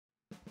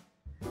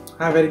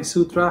Hi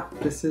WeddingSutra,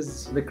 this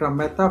is Vikram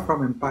Mehta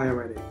from Mpire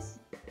Weddings.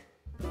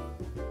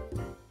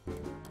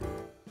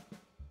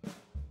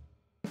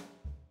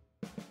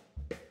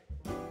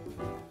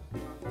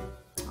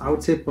 I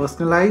would say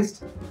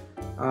personalized,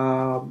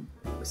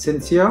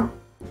 sincere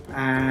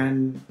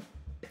and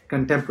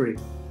contemporary.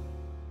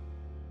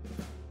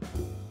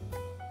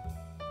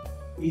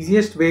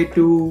 Easiest way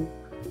to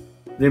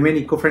remain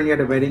eco-friendly at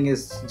a wedding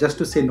is just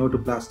to say no to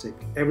plastic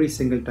every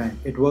single time.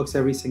 It works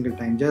every single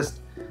time.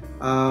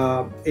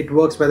 It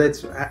works whether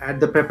it's at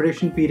the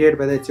preparation period,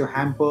 whether it's your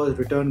hampers,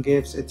 return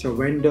gifts, it's your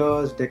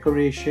vendors,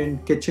 decoration,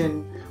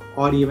 kitchen,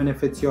 or even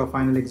if it's your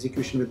final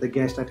execution with the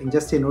guest. I think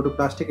just say no to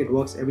plastic. It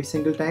works every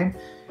single time.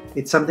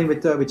 It's something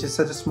which is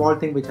such a small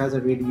thing which has a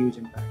really huge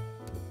impact.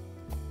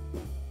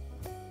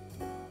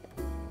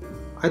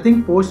 I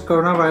think post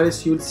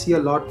coronavirus you'll see a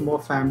lot more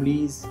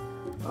families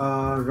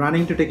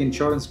running to take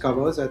insurance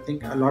covers. I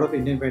think a lot of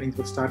Indian weddings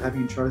will start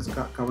having insurance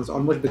covers.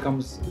 Almost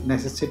becomes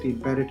necessity,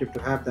 imperative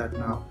to have that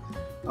now.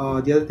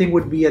 The other thing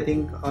would be, I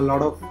think a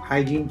lot of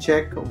hygiene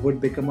check would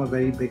become a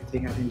very big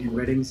thing at Indian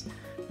weddings,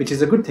 which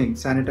is a good thing.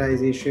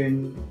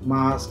 Sanitization,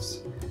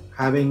 masks,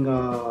 having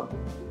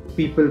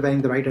people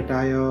wearing the right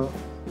attire,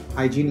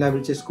 hygiene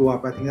levels just go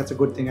up. I think that's a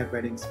good thing at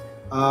weddings.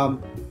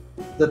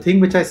 The thing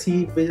which I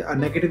see a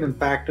negative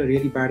impact, a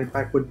really bad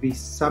impact, would be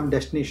some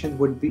destinations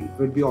would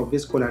be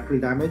obvious collateral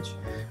damage.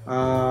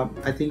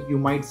 I think you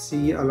might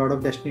see a lot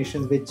of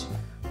destinations which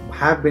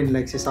have been,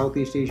 like say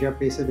Southeast Asia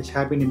places, which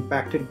have been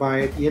impacted by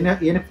it.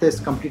 Even if there's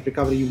complete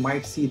recovery, you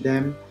might see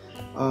them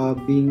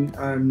being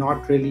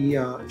not really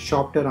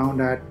shopped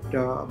around at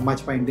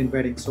much by Indian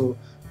weddings. So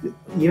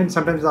even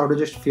sometimes out of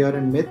just fear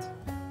and myth,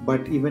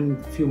 but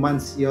even few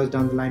months, years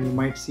down the line, you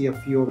might see a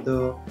few of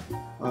the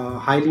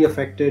highly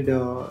affected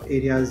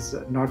areas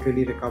not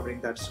really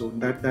recovering that soon.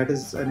 That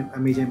is a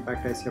major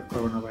impact I see of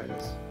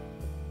coronavirus.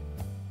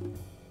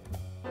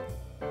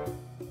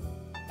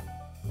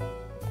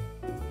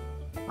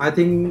 I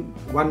think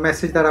one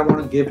message that I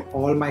want to give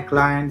all my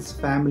clients,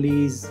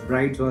 families,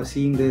 brides who are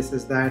seeing this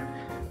is that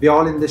we're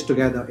all in this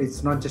together.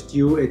 It's not just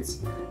you, it's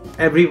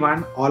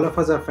everyone. All of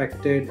us are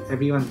affected,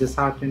 everyone's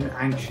disheartened,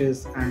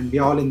 anxious, and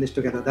we're all in this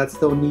together. That's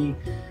the only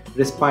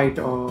respite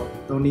or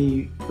the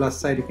only plus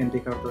side you can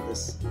take out of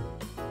this.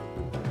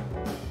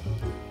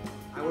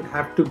 I would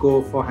have to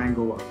go for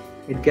Hangover.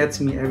 It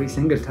gets me every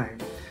single time.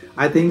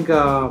 I think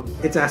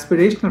it's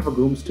aspirational for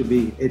grooms to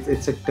be.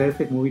 It's a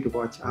terrific movie to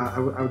watch. I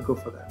would go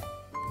for that.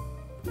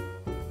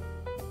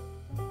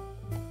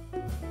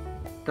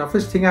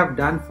 Toughest thing I've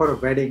done for a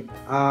wedding,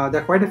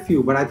 there are quite a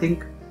few, but I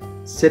think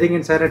sitting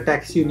inside a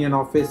taxi union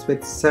office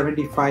with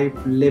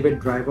 75 livid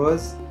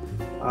drivers,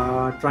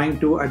 trying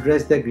to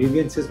address their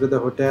grievances with the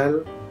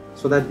hotel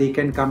so that they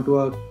can come to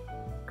a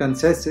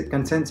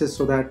consensus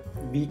so that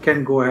we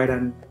can go ahead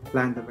and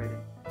plan the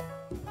wedding.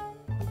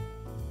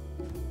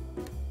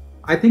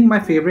 I think my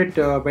favorite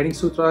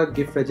WeddingSutra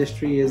gift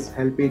registry is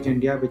HelpAge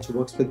India, which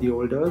works with the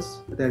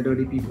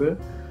elderly people.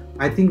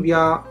 I think we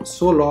are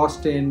so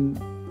lost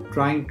in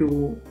trying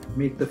to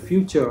make the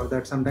future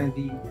that sometimes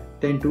we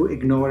tend to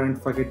ignore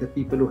and forget the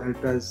people who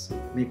helped us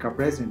make our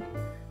present.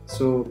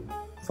 So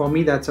for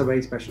me, that's a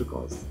very special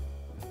cause.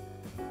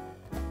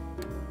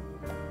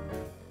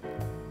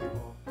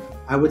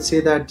 I would say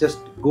that just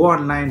go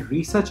online,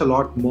 research a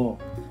lot more.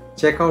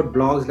 Check out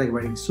blogs like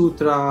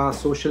WeddingSutra,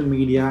 social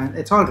media, and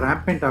it's all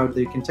rampant out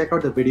there. You can check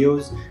out the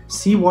videos,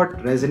 see what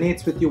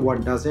resonates with you,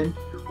 what doesn't.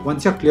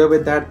 Once you're clear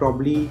with that,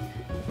 probably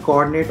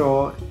coordinate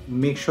or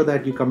make sure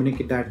that you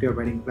communicate that to your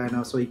wedding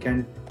planner so he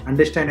can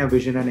understand your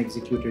vision and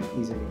execute it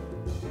easily.